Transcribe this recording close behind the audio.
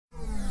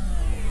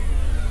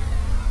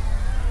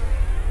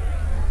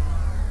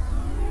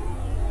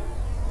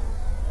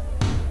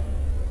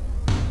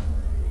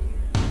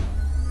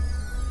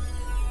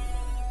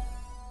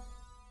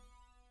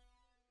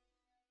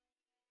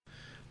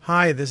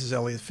Hi, this is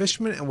Elliot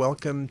Fishman, and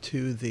welcome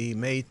to the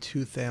May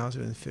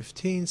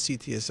 2015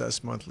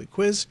 CTisus Monthly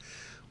Quiz.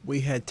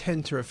 We had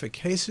 10 terrific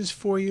cases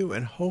for you,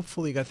 and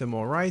hopefully you got them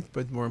all right,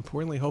 but more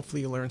importantly,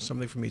 hopefully you learned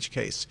something from each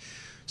case.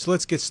 So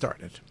let's get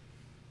started.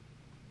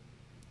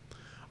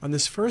 On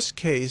this first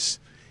case,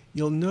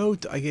 you'll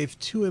note I gave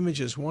two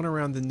images, one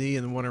around the knee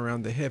and one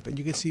around the hip, and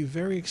you can see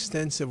very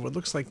extensive, what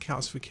looks like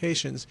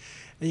calcifications,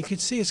 and you can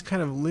see it's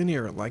kind of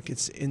linear, like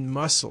it's in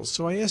muscles.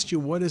 So I asked you,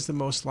 what is the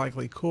most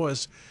likely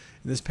cause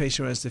in this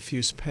patient who has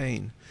diffuse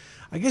pain?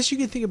 I guess you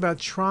can think about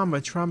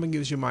trauma. Trauma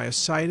gives you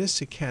myositis.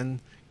 It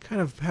can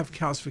kind of have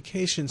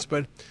calcifications,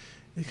 but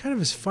it kind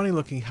of is funny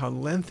looking how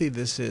lengthy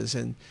this is,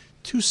 and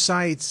two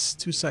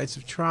sites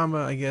of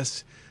trauma, I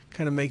guess,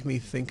 kind of make me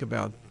think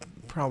about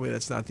probably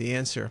that's not the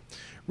answer.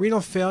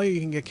 Renal failure,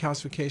 you can get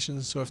calcifications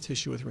in soft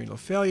tissue with renal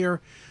failure.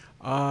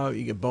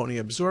 You get bony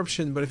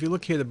absorption, but if you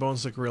look here, the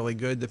bones look really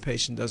good. The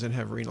patient doesn't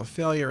have renal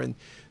failure, and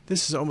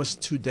this is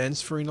almost too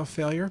dense for renal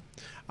failure.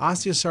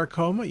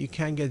 Osteosarcoma, you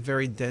can get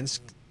very dense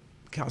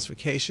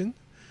calcification.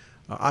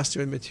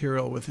 Osteoid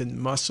material within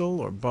muscle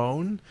or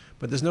bone,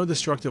 but there's no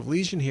destructive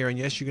lesion here, and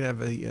yes, you can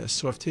have a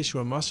soft tissue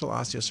or muscle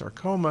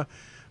osteosarcoma,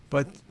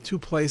 but two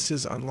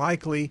places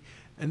unlikely.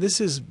 And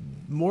this is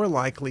more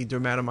likely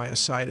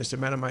dermatomyositis.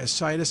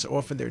 Dermatomyositis,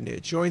 often they're near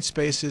joint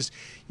spaces.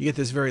 You get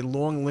this very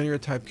long linear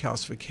type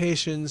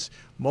calcifications,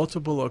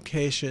 multiple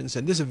locations,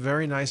 and this is a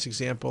very nice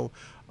example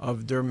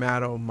of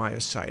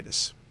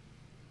dermatomyositis.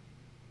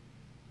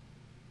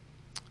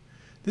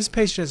 This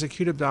patient has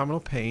acute abdominal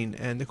pain,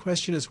 and the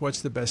question is,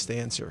 what's the best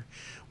answer?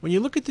 When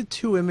you look at the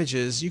two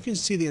images, you can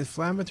see the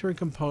inflammatory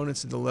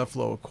components in the left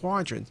lower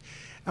quadrant.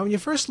 And when you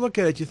first look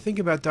at it, you think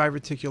about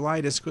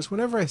diverticulitis, because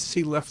whenever I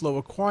see left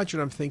lower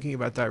quadrant, I'm thinking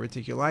about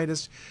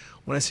diverticulitis.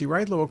 When I see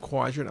right lower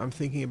quadrant, I'm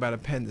thinking about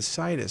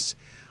appendicitis.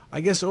 I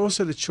guess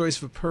also the choice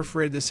of a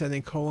perforated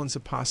descending colon is a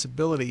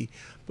possibility.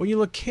 When you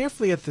look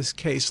carefully at this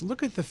case,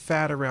 look at the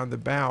fat around the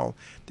bowel.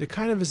 There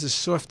kind of is a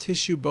soft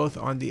tissue both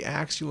on the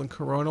axial and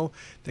coronal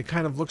that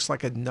kind of looks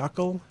like a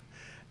knuckle.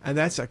 And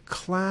that's a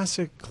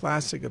classic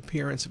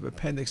appearance of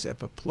appendix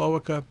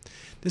epiploica.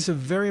 This is a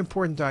very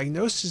important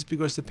diagnosis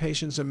because the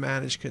patients are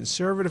managed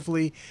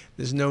conservatively.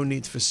 There's no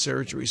need for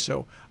surgery.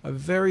 So a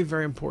very,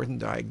 very important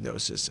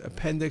diagnosis.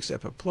 Appendix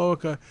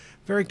epiploica,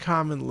 very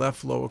common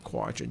left lower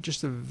quadrant.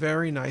 Just a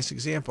very nice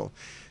example.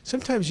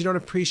 Sometimes you don't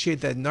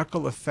appreciate that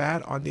knuckle of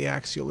fat on the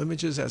axial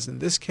images, as in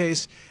this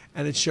case,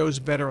 and it shows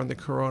better on the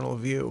coronal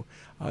view.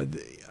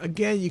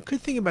 Again, you could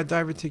think about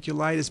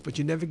diverticulitis, but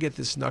you never get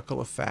this knuckle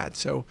of fat,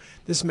 so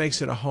this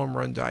makes it a home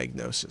run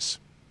diagnosis.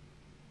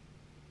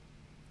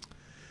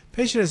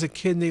 Patient has a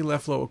kidney,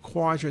 left lower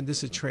quadrant.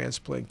 This is a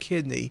transplant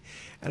kidney,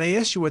 and I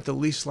asked you what the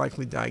least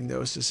likely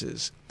diagnosis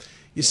is.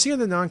 You see on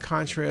the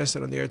non-contrast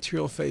and on the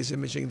arterial phase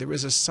imaging, there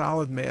is a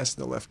solid mass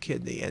in the left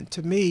kidney, and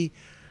to me,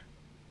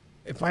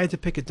 if I had to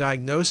pick a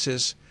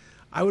diagnosis,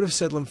 I would have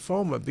said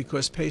lymphoma,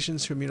 because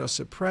patients who are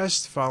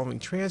immunosuppressed following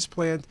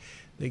transplant,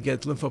 they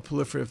get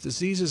lymphoproliferative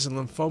diseases, and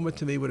lymphoma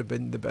to me would have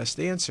been the best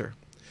answer.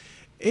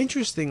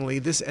 Interestingly,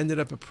 this ended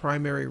up a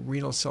primary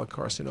renal cell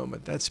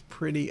carcinoma. That's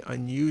pretty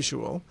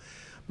unusual.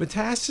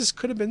 Metastasis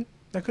could have been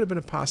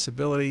a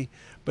possibility,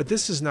 but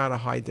this is not a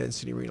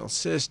high-density renal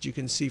cyst. You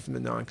can see from the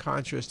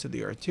non-contrast to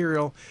the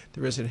arterial,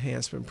 there is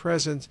enhancement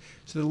present.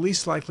 So the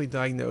least likely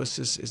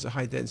diagnosis is a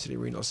high-density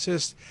renal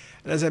cyst.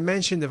 And as I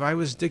mentioned, if I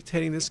was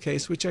dictating this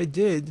case, which I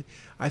did,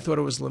 I thought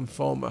it was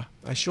lymphoma.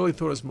 I surely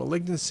thought it was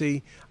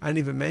malignancy. I didn't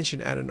even mention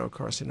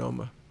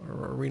adenocarcinoma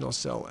or a renal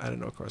cell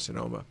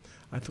adenocarcinoma.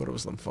 I thought it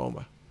was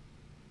lymphoma.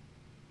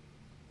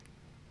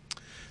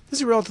 This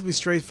is a relatively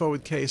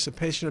straightforward case. A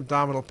patient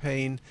abdominal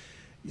pain.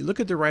 You look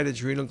at the right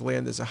adrenal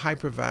gland, there's a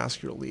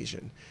hypervascular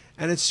lesion.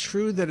 And it's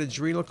true that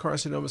adrenal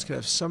carcinomas can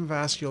have some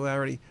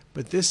vascularity,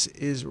 but this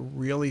is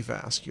really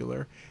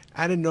vascular.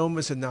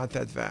 Adenomas are not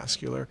that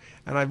vascular.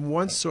 And I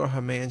once saw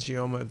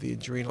hemangioma of the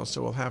adrenal,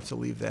 so we'll have to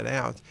leave that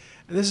out.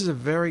 And this is a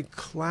very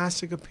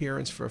classic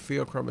appearance for a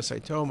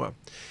pheochromocytoma.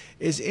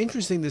 It's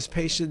interesting this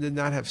patient did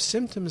not have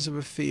symptoms of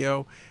a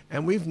pheo,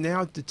 and we've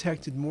now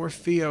detected more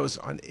pheos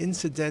on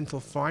incidental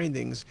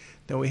findings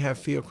than we have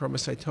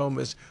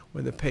pheochromocytomas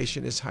when the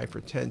patient is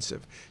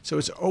hypertensive. So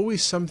it's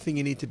always something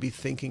you need to be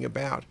thinking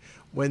about.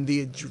 When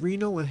the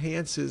adrenal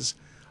enhances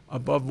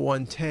above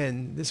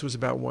 110, this was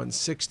about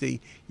 160,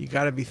 you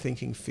got to be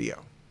thinking pheo.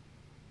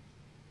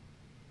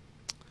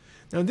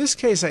 Now in this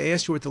case, I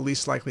asked you what the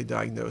least likely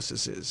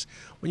diagnosis is.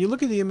 When you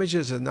look at the image,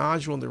 there's a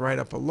nodule in the right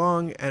upper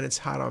lung, and it's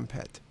hot on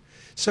PET.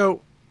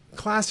 So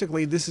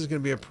classically, this is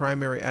going to be a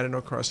primary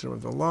adenocarcinoma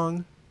of the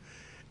lung.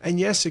 And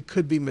yes, it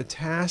could be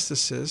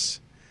metastasis,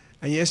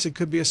 and yes, it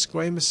could be a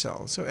squamous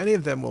cell. So any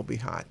of them will be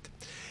hot.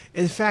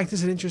 In fact,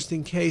 this is an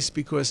interesting case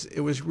because it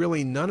was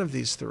really none of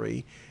these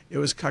three. It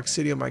was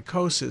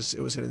coccidiomycosis.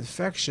 It was an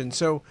infection.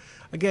 So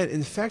again,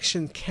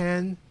 infection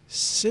can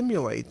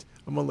simulate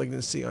a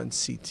malignancy on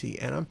CT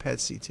and on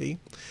PET-CT.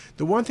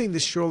 The one thing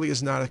this surely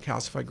is not a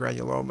calcified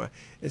granuloma.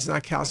 It's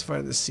not calcified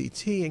on the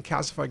CT, and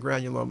calcified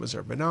granulomas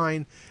are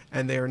benign,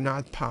 and they are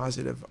not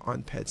positive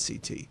on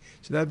PET-CT.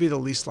 So that would be the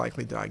least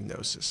likely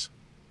diagnosis.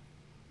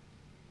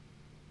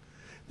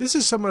 This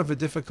is somewhat of a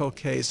difficult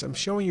case. I'm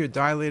showing you a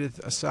dilated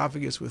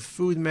esophagus with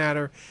food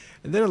matter,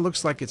 and then it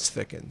looks like it's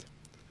thickened.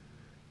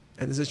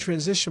 And there's a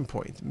transition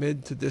point,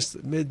 mid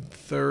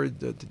third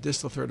to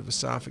distal third of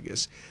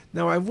esophagus.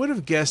 Now, I would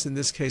have guessed in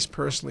this case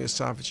personally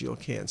esophageal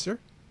cancer.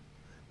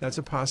 That's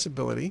a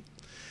possibility.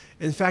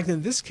 In fact,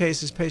 in this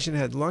case, this patient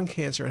had lung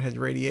cancer and had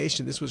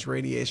radiation. This was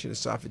radiation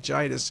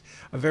esophagitis,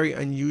 a very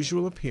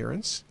unusual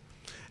appearance.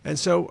 And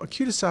so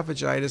acute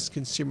esophagitis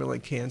can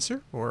simulate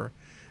cancer, or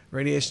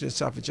radiation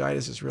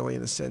esophagitis is really,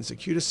 in a sense,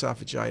 acute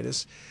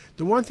esophagitis.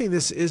 The one thing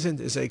this isn't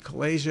is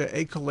achalasia.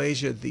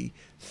 Achalasia, the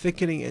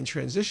thickening and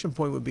transition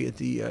point would be at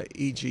the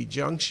EG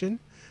junction.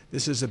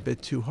 This is a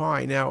bit too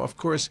high. Now, of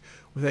course,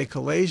 with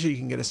achalasia, you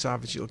can get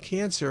esophageal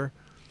cancer,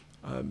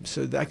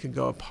 so that can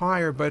go up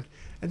higher. But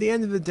at the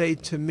end of the day,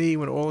 to me,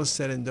 when all is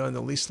said and done, the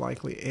least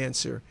likely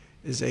answer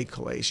is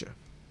achalasia.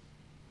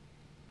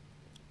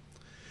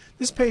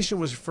 This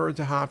patient was referred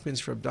to Hopkins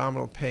for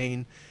abdominal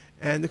pain,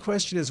 and the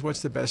question is,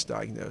 what's the best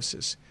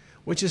diagnosis?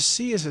 What you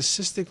see is a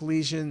cystic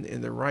lesion in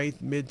the right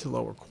mid to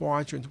lower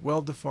quadrant,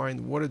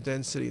 well-defined water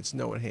density, it's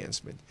no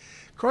enhancement.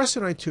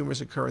 Carcinoid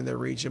tumors occur in their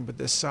region, but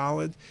they're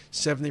solid,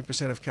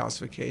 70% of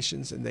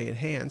calcifications, and they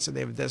enhance, and they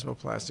have a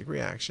desmoplastic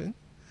reaction.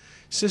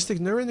 Cystic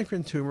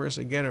neuroendocrine tumors,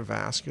 again, are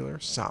vascular,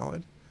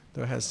 solid,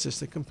 though it has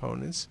cystic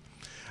components.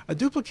 A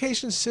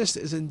duplication cyst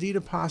is indeed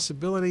a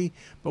possibility,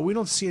 but we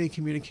don't see any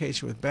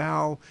communication with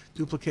bowel.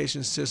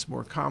 Duplication cysts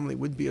more commonly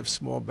would be of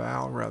small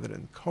bowel rather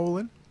than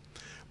colon.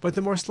 But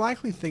the most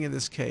likely thing in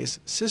this case,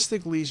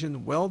 cystic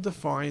lesion,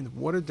 well-defined,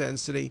 water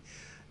density,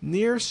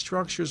 near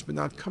structures but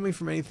not coming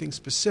from anything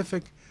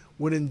specific,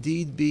 would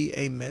indeed be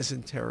a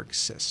mesenteric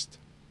cyst.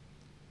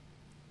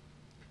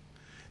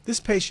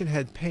 This patient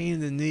had pain in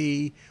the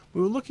knee.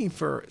 We were looking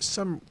for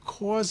some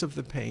cause of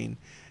the pain,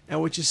 and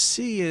what you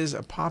see is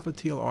a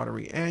popliteal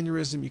artery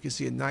aneurysm. You can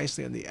see it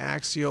nicely on the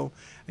axial,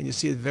 and you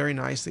see it very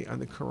nicely on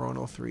the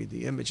coronal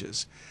 3D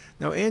images.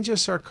 Now,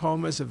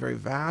 angiosarcomas are very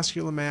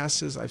vascular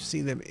masses. I've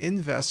seen them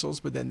in vessels,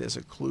 but then there's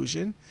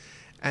occlusion.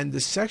 And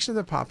dissection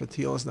of the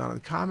popliteal is not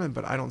uncommon,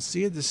 but I don't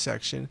see a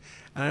dissection,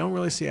 and I don't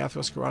really see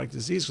atherosclerotic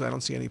disease because I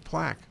don't see any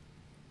plaque.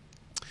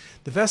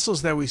 The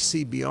vessels that we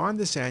see beyond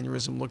this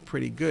aneurysm look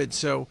pretty good,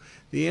 so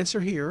the answer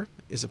here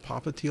is a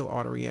popliteal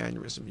artery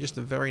aneurysm. Just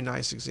a very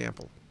nice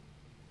example.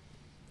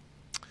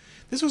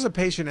 This was a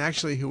patient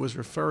actually who was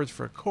referred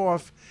for a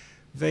cough,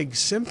 vague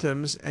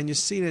symptoms, and you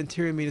see an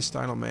anterior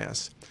mediastinal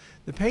mass.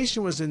 The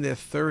patient was in their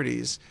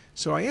 30s,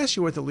 so I asked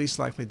you what the least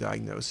likely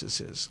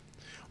diagnosis is.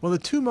 Well, the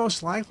two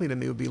most likely to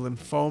me would be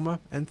lymphoma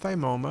and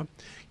thymoma.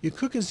 You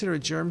could consider a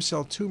germ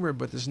cell tumor,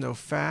 but there's no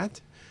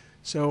fat.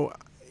 So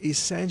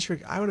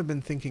eccentric, I would have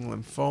been thinking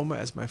lymphoma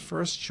as my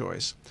first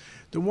choice.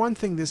 The one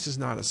thing, this is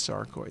not a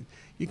sarcoid.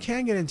 You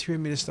can get anterior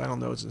mediastinal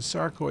nodes in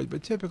sarcoid,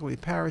 but typically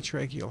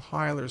paratracheal,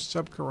 hilar,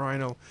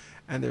 subcarinal,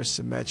 and they're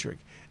symmetric.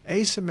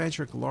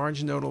 Asymmetric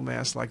large nodal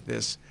mass like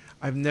this,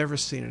 I've never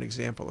seen an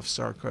example of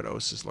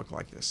sarcoidosis look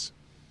like this.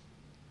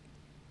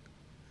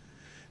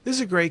 This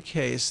is a great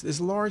case. There's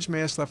a large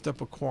mass left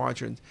upper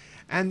quadrant,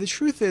 and the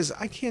truth is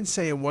I can't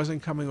say it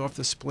wasn't coming off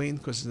the spleen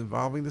because it's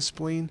involving the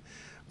spleen,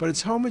 but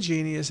it's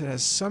homogeneous. It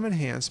has some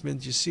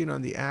enhancement. You see it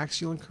on the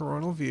axial and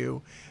coronal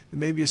view. There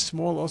may be a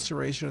small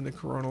ulceration on the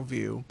coronal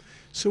view.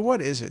 So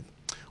what is it?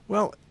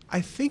 Well,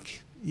 I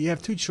think you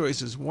have two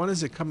choices. One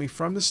is it coming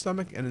from the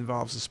stomach and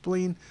involves the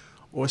spleen,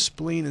 or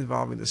spleen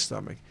involving the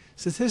stomach.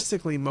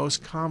 Statistically,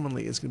 most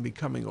commonly, it's going to be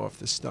coming off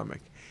the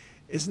stomach.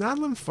 It's not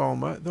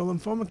lymphoma, though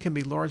lymphoma can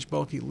be large,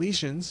 bulky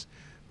lesions,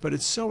 but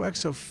it's so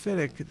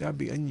exophytic that would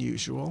be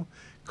unusual.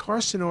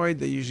 Carcinoid,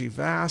 they're usually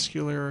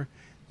vascular.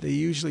 They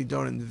usually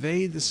don't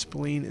invade the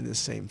spleen in the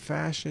same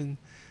fashion.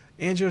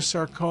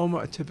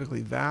 Angiosarcoma are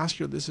typically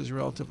vascular. This is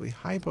relatively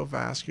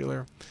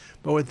hypovascular.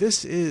 But what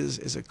this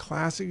is a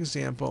classic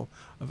example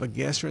of a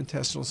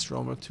gastrointestinal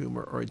stroma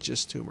tumor or a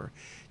GIST tumor.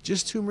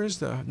 GIST tumors,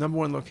 the number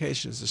one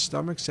location is the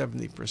stomach,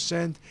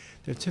 70%.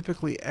 They're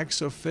typically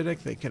exophytic.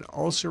 They can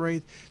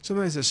ulcerate.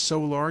 Sometimes they're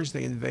so large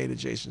they invade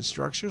adjacent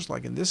structures,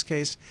 like in this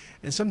case,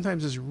 and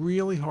sometimes it's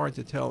really hard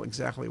to tell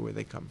exactly where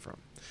they come from.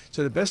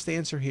 So the best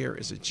answer here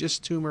is a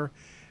GIST tumor,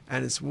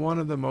 and it's one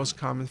of the most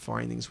common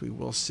findings we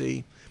will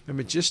see.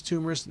 Remember, GIST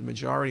tumors, the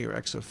majority are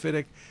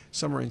exophytic.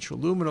 Some are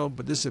intraluminal,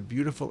 but this is a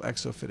beautiful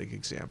exophytic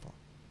example.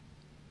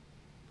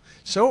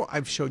 So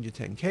I've showed you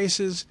 10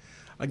 cases.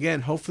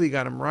 Again, hopefully you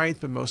got them right,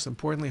 but most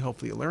importantly,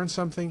 hopefully you learned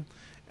something.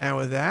 And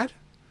with that,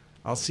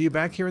 I'll see you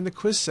back here in the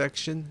quiz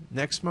section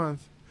next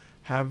month.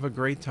 Have a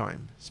great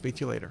time. Speak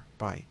to you later.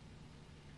 Bye.